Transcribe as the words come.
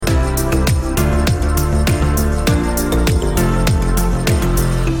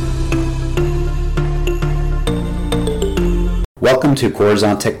Welcome to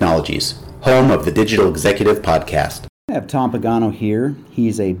Coruzant Technologies, home of the Digital Executive Podcast. I have Tom Pagano here.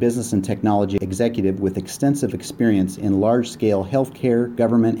 He's a business and technology executive with extensive experience in large-scale healthcare,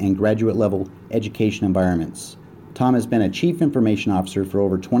 government, and graduate-level education environments. Tom has been a chief information officer for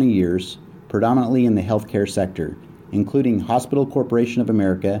over 20 years, predominantly in the healthcare sector, including Hospital Corporation of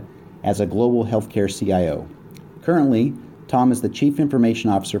America as a global healthcare CIO. Currently, Tom is the chief information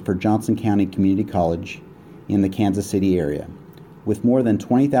officer for Johnson County Community College in the Kansas City area. With more than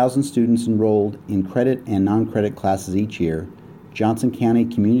 20,000 students enrolled in credit and non-credit classes each year, Johnson County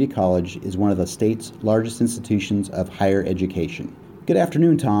Community College is one of the state's largest institutions of higher education. Good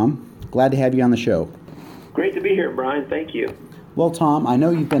afternoon, Tom. Glad to have you on the show. Great to be here, Brian. Thank you. Well, Tom, I know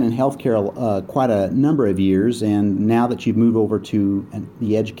you've been in healthcare quite a number of years, and now that you've moved over to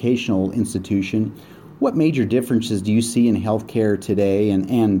the educational institution, what major differences do you see in healthcare today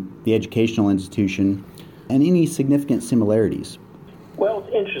and the educational institution, and any significant similarities? Well,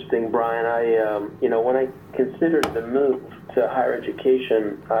 it's interesting, Brian. When I considered the move to higher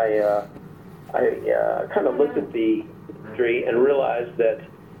education, I kind of looked at the industry and realized that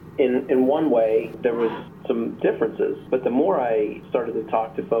in one way there was some differences. But the more I started to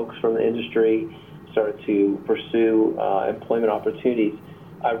talk to folks from the industry, started to pursue employment opportunities,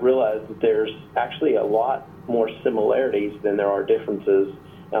 I realized that there's actually a lot more similarities than there are differences.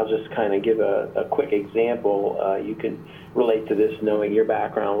 I'll just kind of give a quick example. You can relate to this knowing your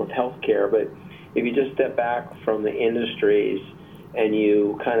background with healthcare, but if you just step back from the industries and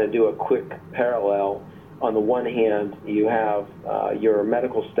you kind of do a quick parallel, on the one hand, you have your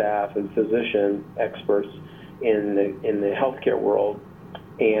medical staff and physician experts in the healthcare world,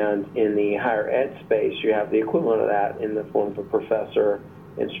 and in the higher ed space, you have the equivalent of that in the form of a professor,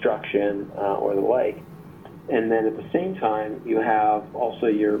 instruction, or the like. And then at the same time, you have also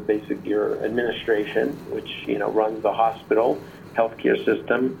your administration, which runs the hospital, healthcare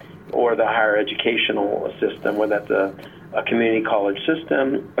system, or the higher educational system, whether that's a community college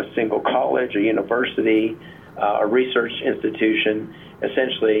system, a single college, a university, a research institution.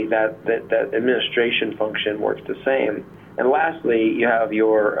 Essentially, that administration function works the same. And lastly, you have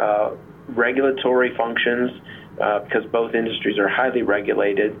your regulatory functions, because both industries are highly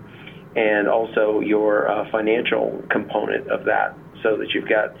regulated, and also your financial component of that, so that you've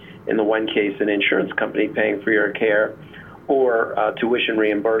got, in the one case, an insurance company paying for your care, or tuition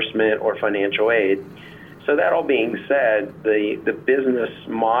reimbursement or financial aid. So that all being said, the business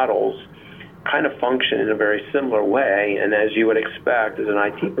models kind of function in a very similar way, and as you would expect as an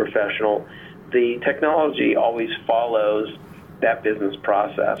IT professional, the technology always follows that business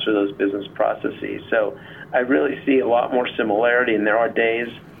process or those business processes. So I really see a lot more similarity, and there are days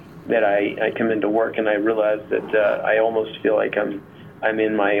that I come into work and I realize that I almost feel like I'm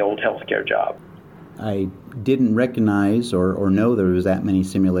in my old healthcare job. I didn't recognize or know there was that many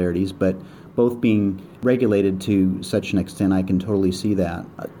similarities, but both being regulated to such an extent, I can totally see that.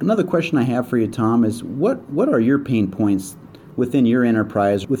 Another question I have for you, Tom, is what are your pain points within your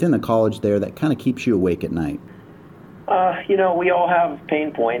enterprise, within the college there, that kind of keeps you awake at night? We all have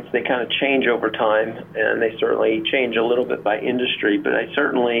pain points. They kind of change over time, and they certainly change a little bit by industry. But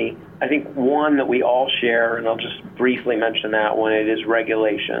I think one that we all share, and I'll just briefly mention that one, it is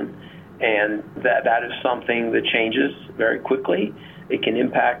regulation. And that is something that changes very quickly. It can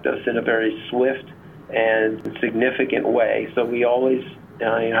impact us in a very swift and significant way. So we always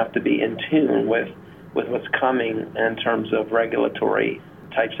have to be in tune with what's coming in terms of regulatory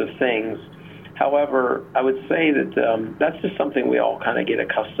types of things. However, I would say that that's just something we all kind of get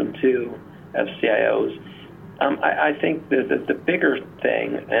accustomed to as CIOs. I think that the bigger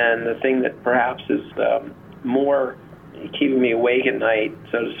thing, and the thing that perhaps is more keeping me awake at night,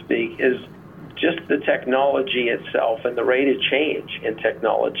 so to speak, is just the technology itself and the rate of change in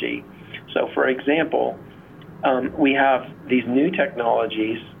technology. So, for example, we have these new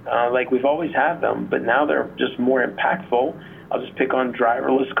technologies, like we've always had them, but now they're just more impactful. I'll just pick on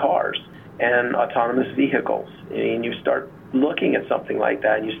driverless cars and autonomous vehicles. And you start looking at something like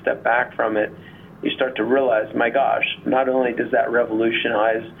that and you step back from it, you start to realize, my gosh, not only does that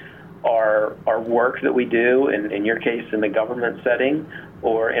revolutionize our work that we do, in your case in the government setting,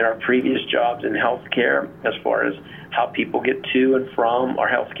 or in our previous jobs in healthcare, as far as how people get to and from our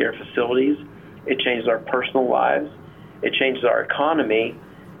healthcare facilities, it changes our personal lives, it changes our economy.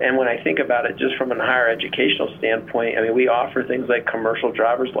 And when I think about it just from a higher educational standpoint, we offer things like commercial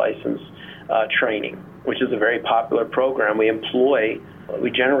driver's license training, which is a very popular program.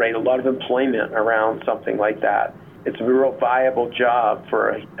 We generate a lot of employment around something like that. It's a real viable job for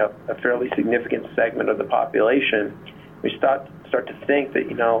a fairly significant segment of the population. We start to think that,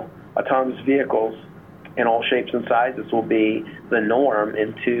 autonomous vehicles in all shapes and sizes will be the norm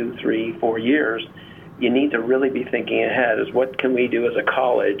in 2, 3, 4 years, you need to really be thinking ahead as what can we do as a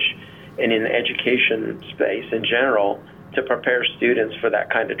college and in the education space in general to prepare students for that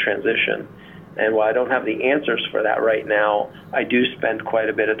kind of transition. And while I don't have the answers for that right now, I do spend quite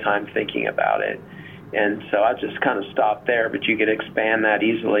a bit of time thinking about it. And so I just kind of stop there, but you could expand that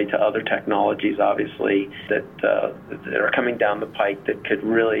easily to other technologies, obviously, that are coming down the pike that could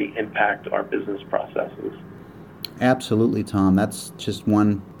really impact our business processes. Absolutely, Tom. That's just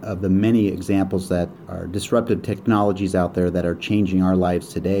one of the many examples that are disruptive technologies out there that are changing our lives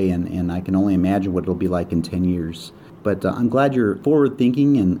today, and I can only imagine what it'll be like in 10 years. But I'm glad you're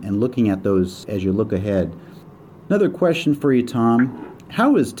forward-thinking and looking at those as you look ahead. Another question for you, Tom.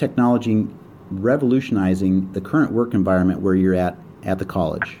 How is technology revolutionizing the current work environment where you're at the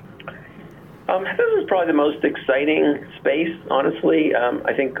college? This is probably the most exciting space, honestly.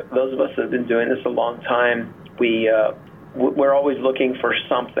 I think those of us that have been doing this a long time, we're always looking for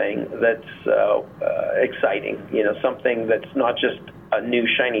something that's exciting, something that's not just a new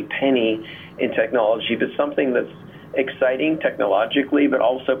shiny penny in technology, but something that's exciting technologically, but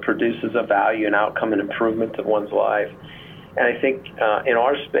also produces a value and outcome and improvement to one's life. And I think in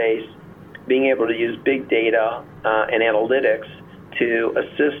our space, being able to use big data and analytics to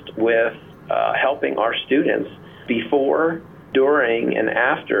assist with helping our students before, during, and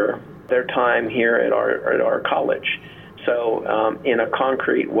after their time here at our college. So in a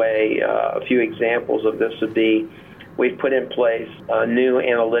concrete way, a few examples of this would be we've put in place a new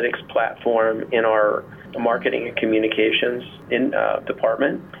analytics platform in our marketing and communications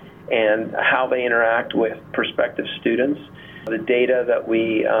department and how they interact with prospective students. The data that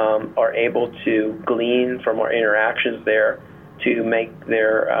we are able to glean from our interactions there to make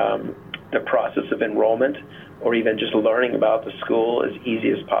the process of enrollment or even just learning about the school as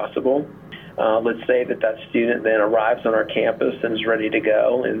easy as possible. Let's say that student then arrives on our campus and is ready to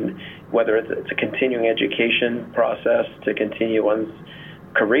go, and whether it's a continuing education process to continue one's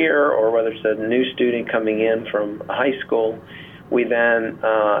career or whether it's a new student coming in from high school, we then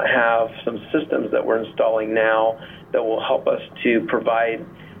have some systems that we're installing now that will help us to provide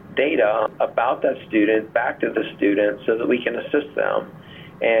data about that student back to the student so that we can assist them.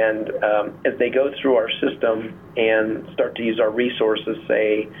 And as they go through our system and start to use our resources,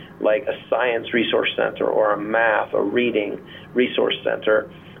 say like a science resource center or a math or reading resource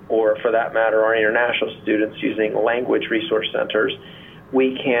center, or for that matter, our international students using language resource centers,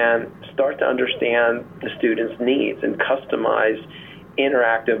 we can start to understand the students' needs and customize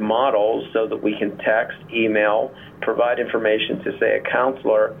interactive models so that we can text, email, provide information to, say, a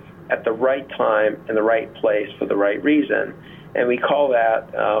counselor at the right time in the right place for the right reason. And we call that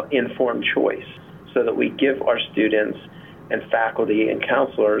informed choice, so that we give our students and faculty and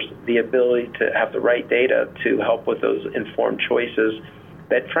counselors the ability to have the right data to help with those informed choices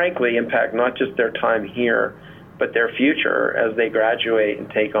that frankly impact not just their time here, but their future as they graduate and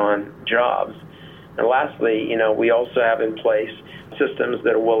take on jobs. And lastly, we also have in place systems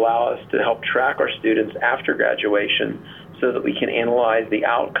that will allow us to help track our students after graduation so that we can analyze the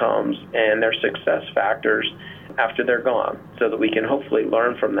outcomes and their success factors after they're gone, so that we can hopefully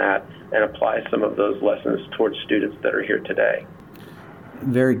learn from that and apply some of those lessons towards students that are here today.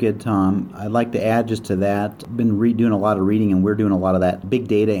 Very good, Tom. I'd like to add just to that, I've been doing a lot of reading, and we're doing a lot of that big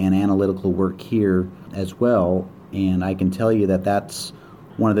data and analytical work here as well, and I can tell you that that's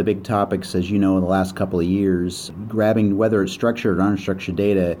one of the big topics, as you know, in the last couple of years, grabbing whether it's structured or unstructured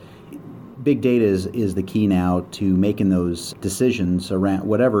data. Big data is the key now to making those decisions around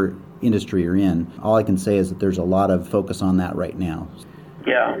whatever industry you're in. All I can say is that there's a lot of focus on that right now.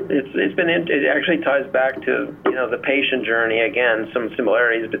 Yeah, it actually ties back to the patient journey again. Some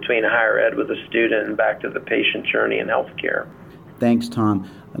similarities between higher ed with a student and back to the patient journey in healthcare. Thanks, Tom.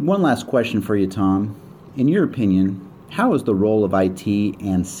 One last question for you, Tom. In your opinion, how is the role of IT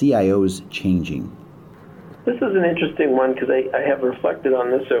and CIOs changing? This is an interesting one because I have reflected on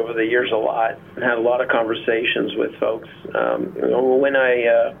this over the years a lot and had a lot of conversations with folks. When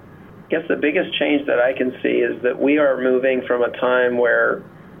I guess the biggest change that I can see is that we are moving from a time where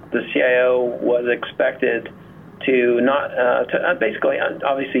the CIO was expected to not basically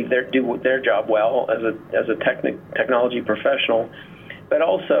obviously do their job well as a technology professional, but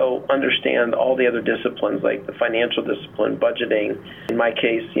also understand all the other disciplines like the financial discipline, budgeting, in my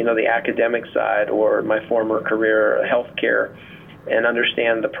case, the academic side, or my former career, healthcare, and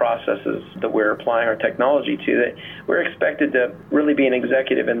understand the processes that we're applying our technology to. That we're expected to really be an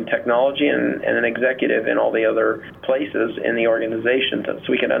executive in technology and an executive in all the other places in the organization so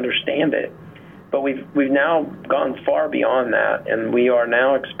we can understand it. But we've now gone far beyond that, and we are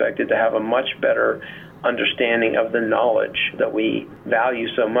now expected to have a much better understanding of the knowledge that we value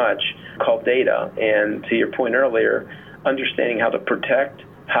so much called data. And to your point earlier, understanding how to protect,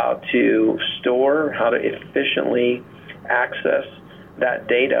 how to store, how to efficiently access that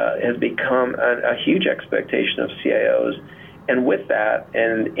data has become a huge expectation of CIOs. And with that,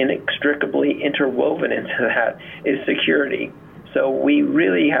 and inextricably interwoven into that, is security. So we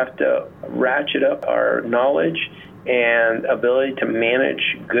really have to ratchet up our knowledge and ability to manage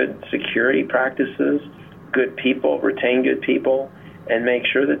good security practices, good people, retain good people, and make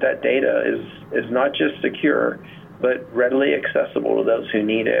sure that that data is not just secure, but readily accessible to those who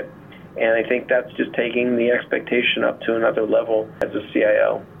need it. And I think that's just taking the expectation up to another level as a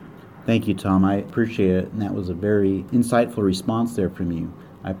CIO. Thank you, Tom. I appreciate it. And that was a very insightful response there from you.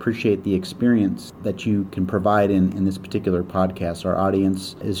 I appreciate the experience that you can provide in this particular podcast. Our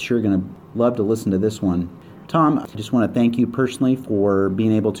audience is sure going to love to listen to this one. Tom, I just want to thank you personally for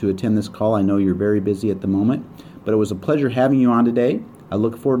being able to attend this call. I know you're very busy at the moment, but it was a pleasure having you on today. I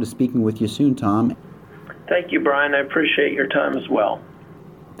look forward to speaking with you soon, Tom. Thank you, Brian. I appreciate your time as well.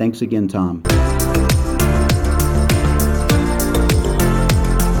 Thanks again, Tom.